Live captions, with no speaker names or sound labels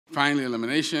Finally,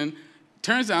 elimination.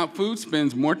 Turns out food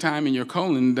spends more time in your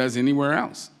colon than it does anywhere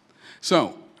else.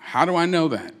 So how do I know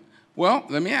that? Well,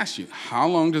 let me ask you, how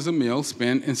long does a meal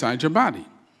spend inside your body?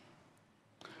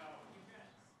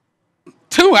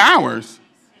 2 hours?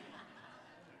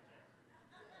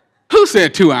 Who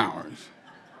said 2 hours?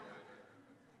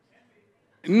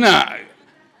 No.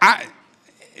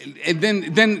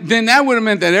 Then that would have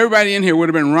meant that everybody in here would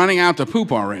have been running out to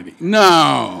poop already.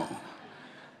 No.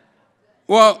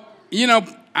 Well, you know,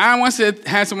 I once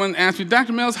had someone ask me,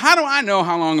 Dr. Mills, how do I know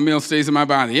how long a meal stays in my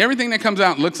body? Everything that comes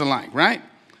out looks alike, right?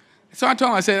 So I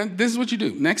told him, I said, this is what you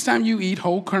do. Next time you eat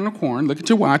whole kernel corn, look at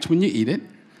your watch when you eat it,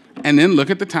 and then look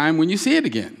at the time when you see it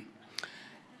again.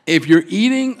 If you're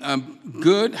eating a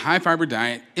good high-fiber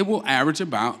diet, it will average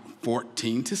about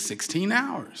 14 to 16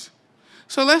 hours.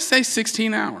 So let's say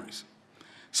 16 hours.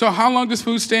 So how long does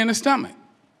food stay in the stomach?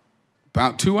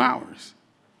 About 2 hours.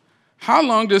 How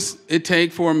long does it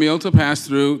take for a meal to pass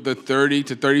through the 30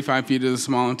 to 35 feet of the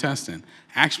small intestine?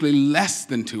 Actually, less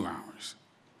than 2 hours.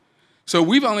 So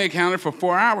we've only accounted for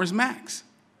 4 hours max.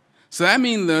 So that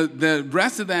means the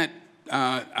rest of that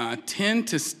 10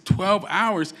 to 12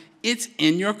 hours, it's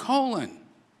in your colon.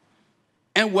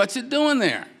 And what's it doing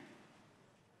there?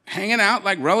 Hanging out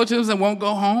like relatives that won't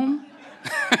go home?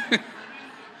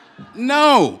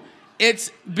 No.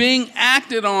 It's being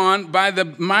acted on by the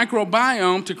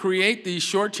microbiome to create these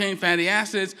short-chain fatty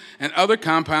acids and other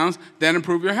compounds that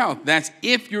improve your health. That's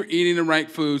if you're eating the right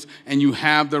foods and you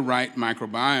have the right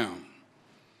microbiome.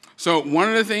 So one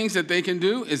of the things that they can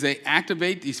do is they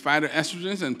activate these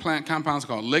phytoestrogens and plant compounds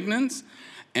called lignans,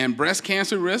 and breast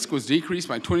cancer risk was decreased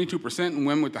by 22% in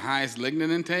women with the highest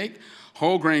lignin intake.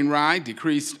 Whole grain rye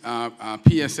decreased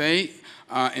PSA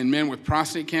in men with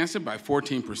prostate cancer by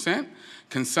 14%.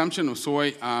 Consumption of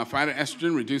soy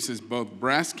phytoestrogen reduces both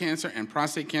breast cancer and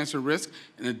prostate cancer risk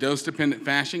in a dose-dependent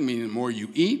fashion, meaning the more you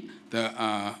eat, the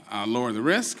lower the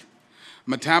risk.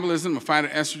 Metabolism of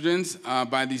phytoestrogens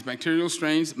by these bacterial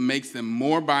strains makes them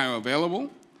more bioavailable.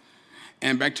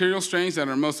 And bacterial strains that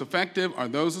are most effective are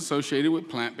those associated with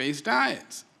plant-based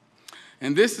diets.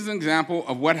 And this is an example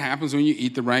of what happens when you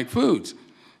eat the right foods.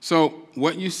 So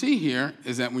what you see here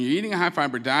is that when you're eating a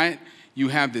high-fiber diet, you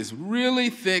have this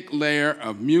really thick layer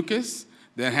of mucus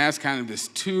that has kind of this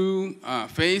two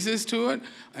phases to it.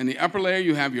 In the upper layer,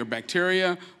 you have your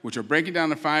bacteria, which are breaking down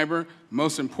the fiber.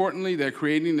 Most importantly, they're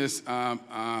creating this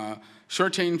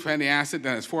short-chain fatty acid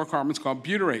that has 4 carbons called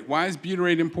butyrate. Why is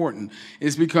butyrate important?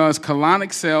 It's because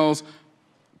colonic cells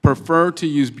prefer to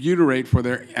use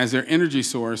butyrate as their energy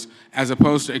source as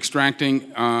opposed to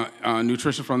extracting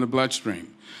nutrition from the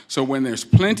bloodstream. So when there's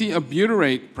plenty of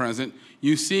butyrate present,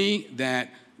 you see that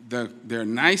there are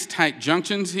nice tight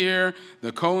junctions here.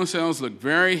 The colon cells look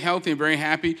very healthy and very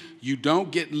happy. You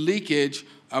don't get leakage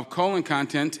of colon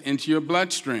content into your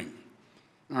bloodstream.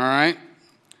 All right?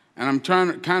 And I'm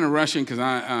kind of rushing because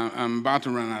I'm about to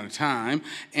run out of time.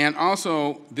 And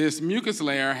also, this mucus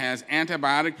layer has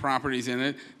antibiotic properties in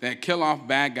it that kill off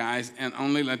bad guys and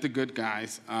only let the good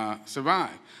guys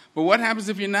survive. But what happens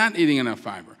if you're not eating enough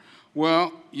fiber?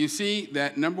 Well, you see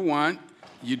that, number one,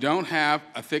 you don't have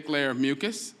a thick layer of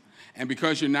mucus. And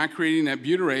because you're not creating that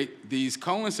butyrate, these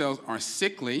colon cells are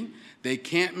sickly. They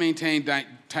can't maintain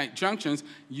tight junctions.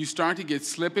 You start to get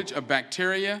slippage of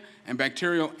bacteria and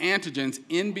bacterial antigens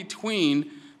in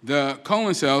between the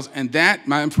colon cells, and that,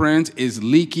 my friends, is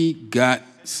leaky gut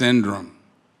syndrome.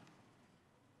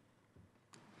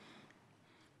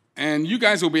 And you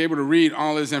guys will be able to read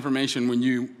all this information when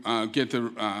you get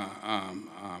the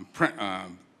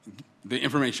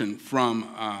information from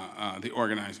the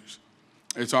organizers.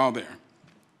 It's all there.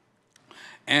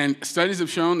 And studies have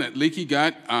shown that leaky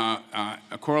gut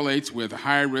correlates with a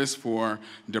higher risk for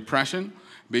depression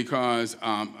because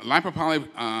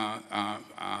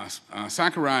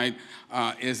lipopolysaccharide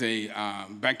is a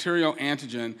bacterial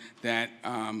antigen that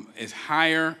is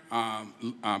higher.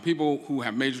 People who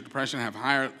have major depression have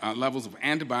higher levels of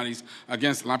antibodies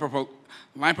against lipoprotein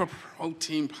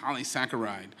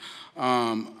polysaccharide,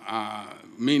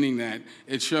 meaning that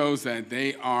it shows that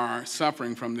they are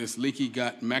suffering from this leaky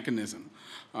gut mechanism.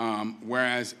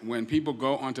 Whereas when people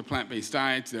go onto plant-based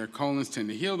diets, their colons tend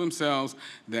to heal themselves,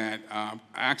 that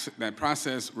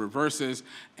process reverses,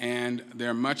 and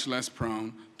they're much less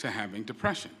prone to having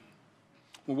depression.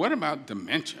 Well, what about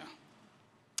dementia?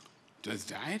 Does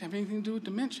diet have anything to do with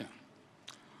dementia?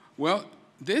 Well,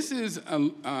 this is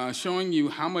showing you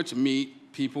how much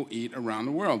meat people eat around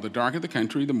the world. The darker the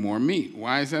country, the more meat.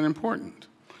 Why is that important?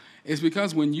 It's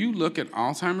because when you look at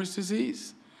Alzheimer's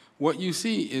disease, what you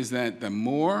see is that the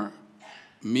more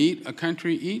meat a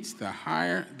country eats, the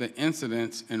higher the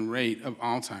incidence and rate of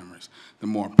Alzheimer's. The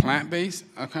more plant-based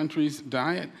a country's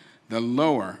diet, the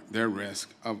lower their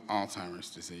risk of Alzheimer's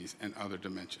disease and other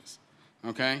dementias,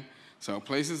 okay? So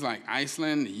places like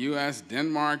Iceland, the US,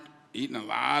 Denmark, eating a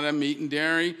lot of meat and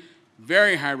dairy,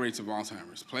 very high rates of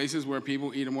Alzheimer's. Places where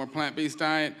people eat a more plant-based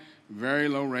diet, very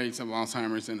low rates of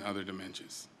Alzheimer's and other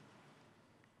dementias.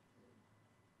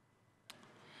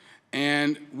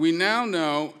 And we now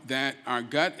know that our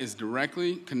gut is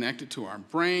directly connected to our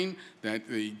brain, that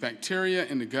the bacteria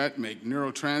in the gut make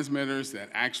neurotransmitters that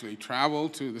actually travel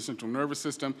to the central nervous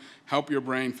system, help your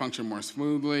brain function more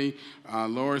smoothly,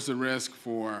 lowers the risk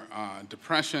for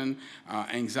depression,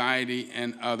 anxiety,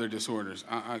 and other disorders.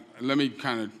 Let me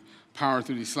kind of power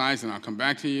through these slides and I'll come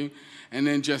back to you. And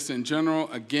then just in general,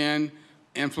 again,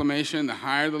 inflammation, the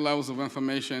higher the levels of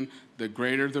inflammation, the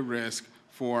greater the risk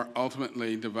for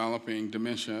ultimately developing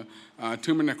dementia.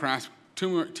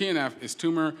 TNF is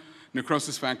tumor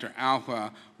necrosis factor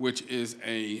alpha, which is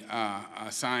a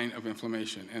sign of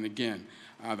inflammation. And again,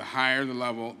 the higher the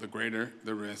level, the greater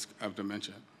the risk of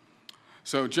dementia.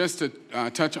 So just to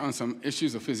touch on some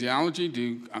issues of physiology,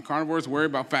 do carnivores worry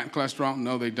about fat and cholesterol?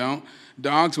 No, they don't.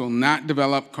 Dogs will not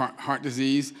develop heart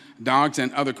disease. Dogs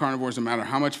and other carnivores, no matter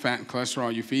how much fat and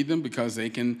cholesterol you feed them, because they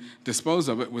can dispose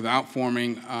of it without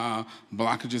forming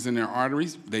blockages in their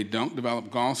arteries. They don't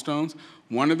develop gallstones.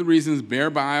 One of the reasons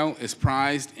bear bile is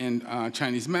prized in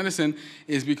Chinese medicine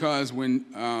is because when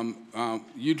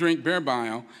you drink bear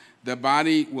bile, the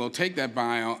body will take that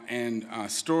bile and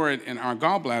store it in our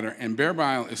gallbladder, and bear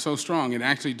bile is so strong it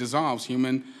actually dissolves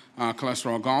human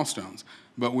cholesterol gallstones.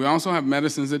 But we also have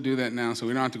medicines that do that now, so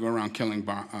we don't have to go around killing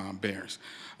bears.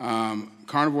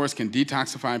 Carnivores can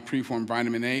detoxify preformed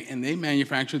vitamin A, and they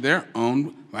manufacture their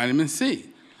own vitamin C,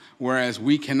 whereas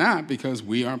we cannot because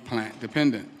we are plant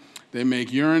dependent. They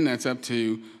make urine that's up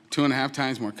to 2.5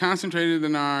 times more concentrated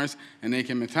than ours, and they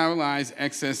can metabolize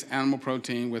excess animal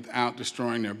protein without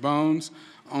destroying their bones.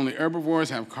 Only herbivores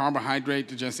have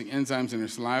carbohydrate-digesting enzymes in their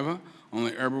saliva.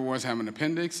 Only herbivores have an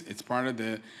appendix. It's part of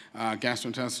the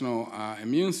gastrointestinal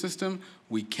immune system.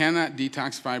 We cannot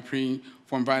detoxify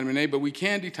preformed vitamin A, but we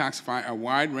can detoxify a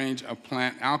wide range of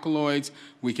plant alkaloids.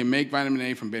 We can make vitamin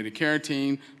A from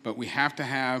beta-carotene, but we have to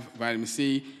have vitamin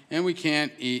C, and we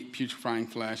can't eat putrefying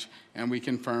flesh, and we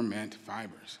can ferment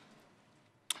fibers.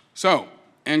 So,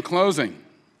 in closing,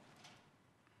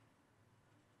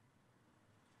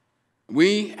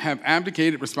 we have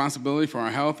abdicated responsibility for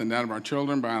our health and that of our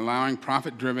children by allowing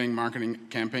profit-driven marketing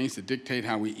campaigns to dictate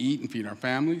how we eat and feed our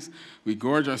families. We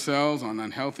gorge ourselves on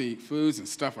unhealthy foods and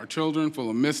stuff our children full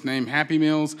of misnamed Happy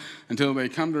Meals until they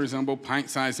come to resemble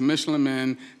pint-sized Michelin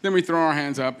men. Then we throw our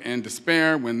hands up in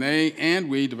despair when they and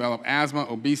we develop asthma,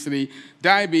 obesity,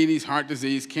 diabetes, heart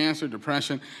disease, cancer,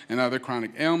 depression, and other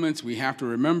chronic ailments. We have to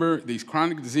remember these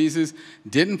chronic diseases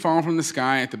didn't fall from the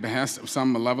sky at the behest of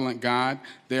some malevolent God.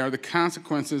 They are the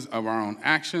consequences of our own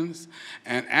actions,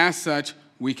 and as such,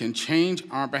 we can change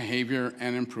our behavior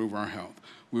and improve our health.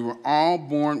 We were all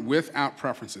born without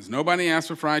preferences. Nobody asked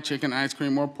for fried chicken, ice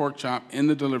cream, or pork chop in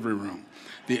the delivery room.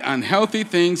 The unhealthy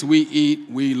things we eat,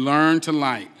 we learn to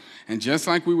like. And just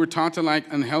like we were taught to like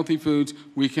unhealthy foods,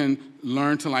 we can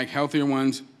learn to like healthier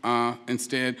ones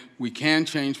instead. We can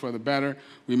change for the better.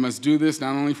 We must do this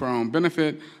not only for our own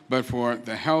benefit, but for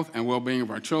the health and well-being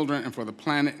of our children and for the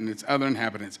planet and its other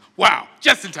inhabitants. Wow,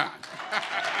 just in time.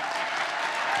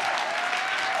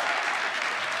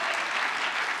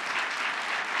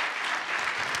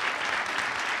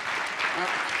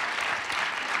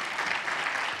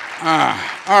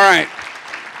 All right.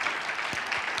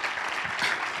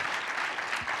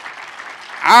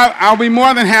 I'll be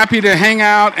more than happy to hang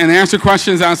out and answer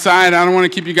questions outside. I don't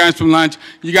want to keep you guys from lunch.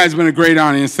 You guys have been a great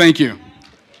audience. Thank you.